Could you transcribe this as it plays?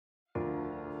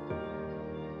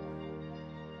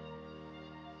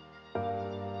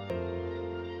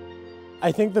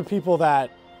I think the people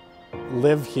that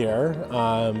live here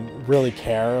really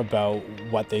care about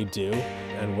what they do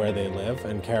and where they live,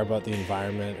 and care about the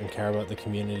environment and care about the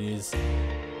communities.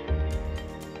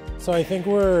 So I think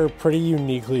we're pretty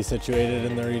uniquely situated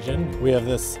in the region. We have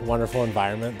this wonderful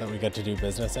environment that we get to do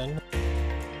business in.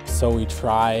 So we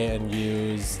try and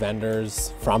use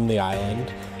vendors from the island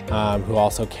who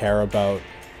also care about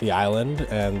the island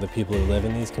and the people who live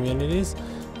in these communities.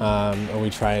 And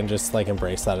we try and just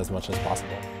embrace that as much as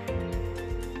possible.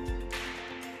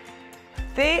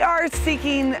 They are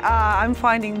seeking, I'm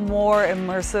finding, more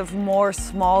immersive, more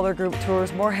smaller group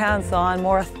tours, more hands-on,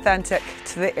 more authentic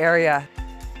to the area.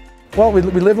 Well, we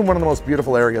live in one of the most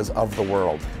beautiful areas of the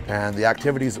world, and the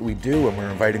activities that we do, and we're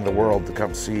inviting the world to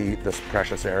come see this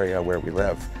precious area where we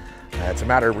live. It's a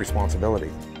matter of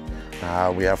responsibility.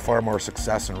 We have far more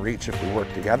success and reach if we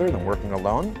work together than working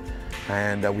alone,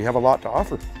 and we have a lot to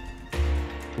offer.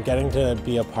 Getting to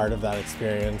be a part of that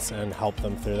experience and help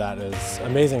them through that is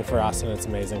amazing for us, and it's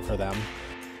amazing for them.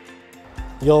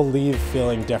 You'll leave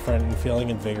feeling different and feeling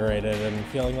invigorated and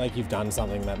feeling like you've done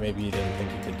something that maybe you didn't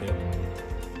think you could do.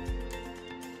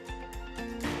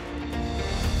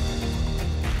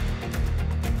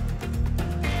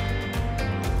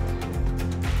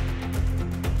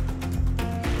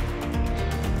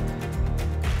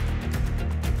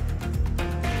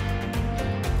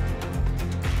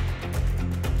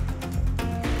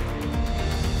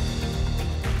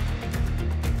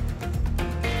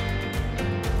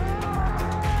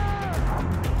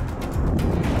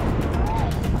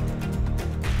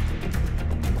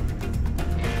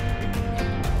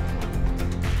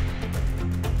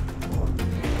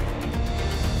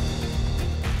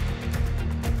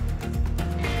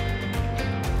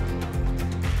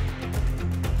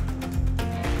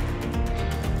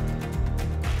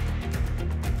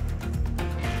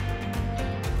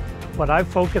 What I've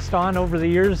focused on over the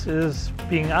years is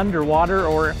being underwater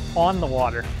or on the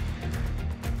water.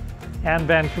 And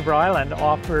Vancouver Island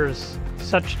offers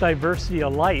such diversity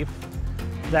of life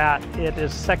that it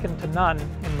is second to none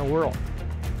in the world.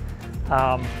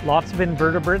 Lots of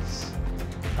invertebrates,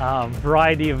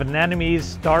 variety of anemones,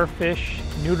 starfish,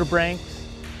 nudibranchs,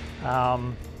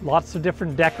 lots of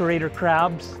different decorator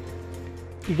crabs.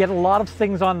 You get a lot of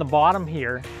things on the bottom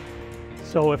here,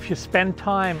 so if you spend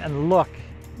time and look,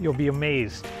 you'll be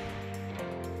amazed.